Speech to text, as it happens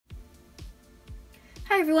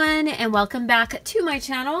Hi everyone, and welcome back to my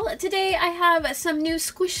channel. Today I have some new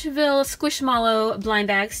Squishville Squishmallow blind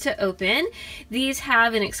bags to open. These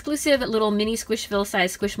have an exclusive little mini Squishville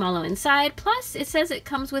size Squishmallow inside, plus it says it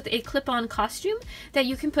comes with a clip-on costume that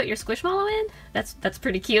you can put your Squishmallow in. That's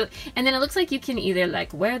pretty cute. And then it looks like you can either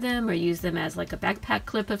like wear them or use them as like a backpack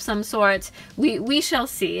clip of some sort. We shall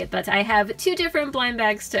see, but I have two different blind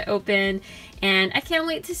bags to open, and I can't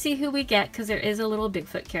wait to see who we get because there is a little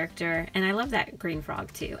Bigfoot character, and I love that green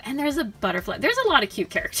frog too. And there's a butterfly. There's a lot of cute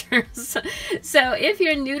characters. So if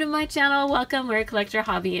you're new to my channel, welcome. We're a collector,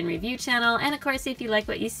 hobby, and review channel. And of course, if you like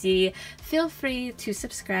what you see, feel free to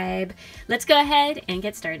subscribe. Let's go ahead and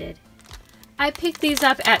get started. I picked these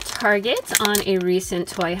up at Target on a recent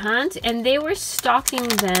toy hunt, and they were stocking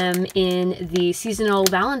them in the seasonal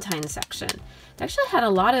Valentine section. They actually had a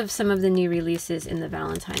lot of some of the new releases in the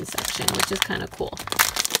Valentine section, which is kind of cool.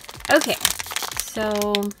 Okay,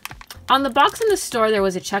 so on the box in the store, there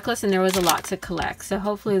was a checklist and there was a lot to collect. So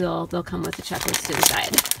hopefully they'll come with a checklist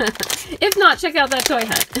inside. If not, check out that toy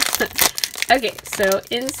hunt. Okay, so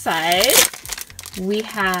inside we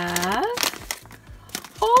have,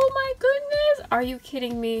 oh my goodness, are you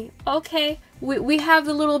kidding me? Okay, we have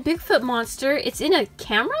the little Bigfoot monster. It's in a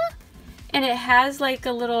camera and it has like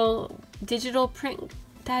a little digital print.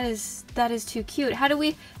 That is too cute. How do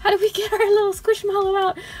we get our little Squishmallow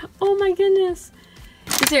out? Oh my goodness.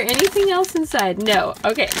 Is there anything else inside? No.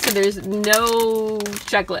 Okay, so there's no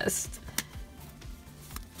checklist.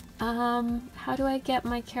 How do I get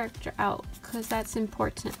my character out? Because that's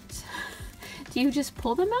important. Do you just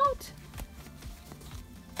pull them out?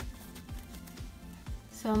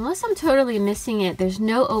 So unless I'm totally missing it, there's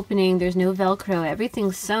no opening, there's no Velcro,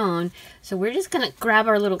 everything's sewn. So we're just gonna grab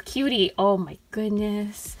our little cutie. Oh my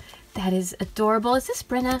goodness, that is adorable. Is this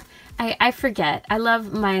Brenna? I forget. I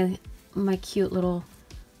love my cute little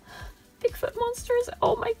Bigfoot monsters.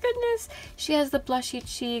 Oh my goodness. She has the blushy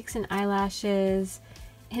cheeks and eyelashes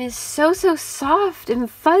and is so soft and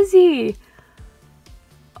fuzzy.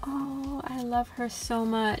 Oh, I love her so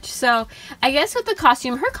much. So I guess with the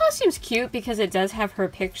costume, her costume's cute because it does have her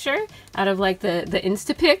picture out of like the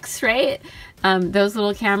Instapics, right? Those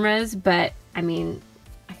little cameras, but I mean,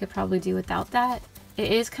 I could probably do without that.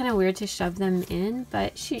 It is kind of weird to shove them in,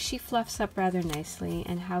 but she fluffs up rather nicely,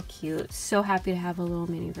 and how cute. So happy to have a little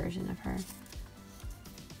mini version of her.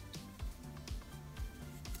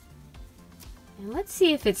 And let's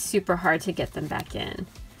see if it's super hard to get them back in.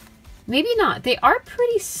 Maybe not. They are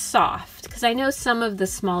pretty soft, because I know some of the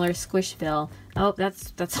smaller Squishville, oh,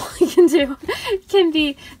 that's all I can do, can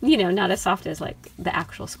be, you know, not as soft as like the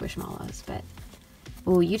actual Squishmallows, but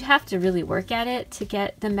oh, you'd have to really work at it to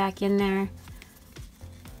get them back in there.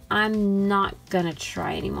 I'm not gonna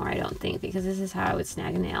try anymore, I don't think, because this is how I would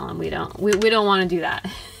snag a nail, and we don't want to do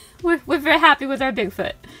that. We're very happy with our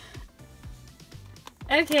Bigfoot.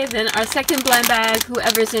 Okay, then our second blind bag,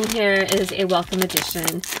 whoever's in here, is a welcome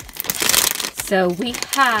addition. So we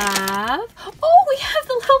have, oh, we have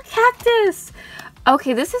the little cactus.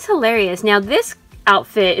 Okay, this is hilarious. Now this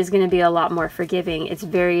outfit is going to be a lot more forgiving. It's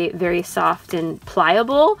very soft and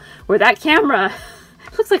pliable, where that camera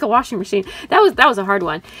looks like a washing machine. That was a hard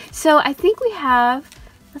one. So I think we have,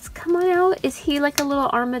 let's come on out. Is he like a little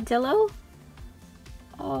armadillo?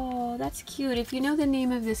 Oh, that's cute. If you know the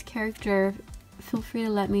name of this character, feel free to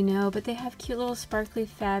let me know. But they have cute little sparkly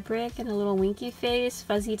fabric and a little winky face,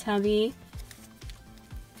 fuzzy tummy.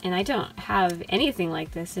 And I don't have anything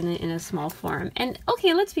like this in a small form. And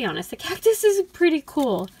okay, let's be honest, the cactus is pretty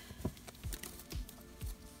cool.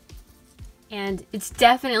 And it's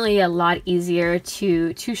definitely a lot easier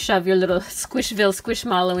to shove your little Squishville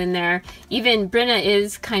Squishmallow in there. Even Brenna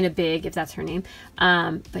is kind of big, if that's her name,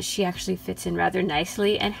 but she actually fits in rather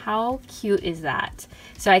nicely. And how cute is that?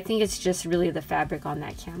 So I think it's just really the fabric on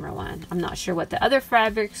that camera one. I'm not sure what the other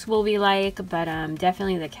fabrics will be like, but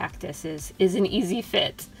definitely the cactus is an easy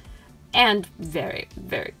fit and very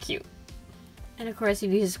cute. And of course,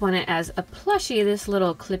 if you just want it as a plushie, this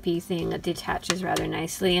little clippy thing detaches rather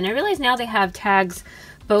nicely. And I realize now they have tags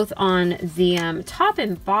both on the top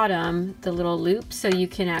and bottom, the little loops, so you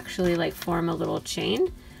can actually like form a little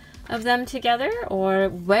chain of them together or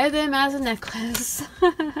wear them as a necklace.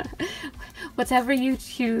 Whatever you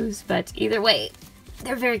choose, but either way,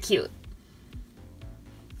 they're very cute.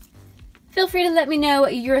 Feel free to let me know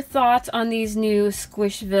your thoughts on these new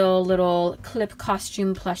Squishville little clip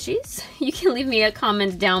costume plushies. You can leave me a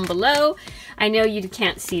comment down below. I know you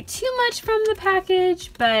can't see too much from the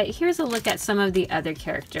package, but here's a look at some of the other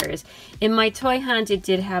characters. In my toy hunt, it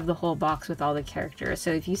did have the whole box with all the characters,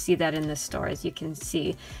 so if you see that in the stores, you can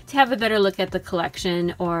see to have a better look at the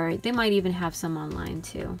collection, or they might even have some online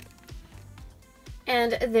too.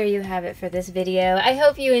 And there you have it for this video. I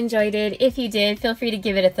hope you enjoyed it. If you did, feel free to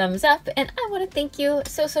give it a thumbs up. And I want to thank you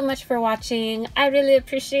so much for watching. I really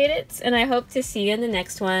appreciate it. And I hope to see you in the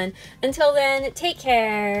next one. Until then, take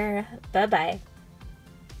care. Bye-bye.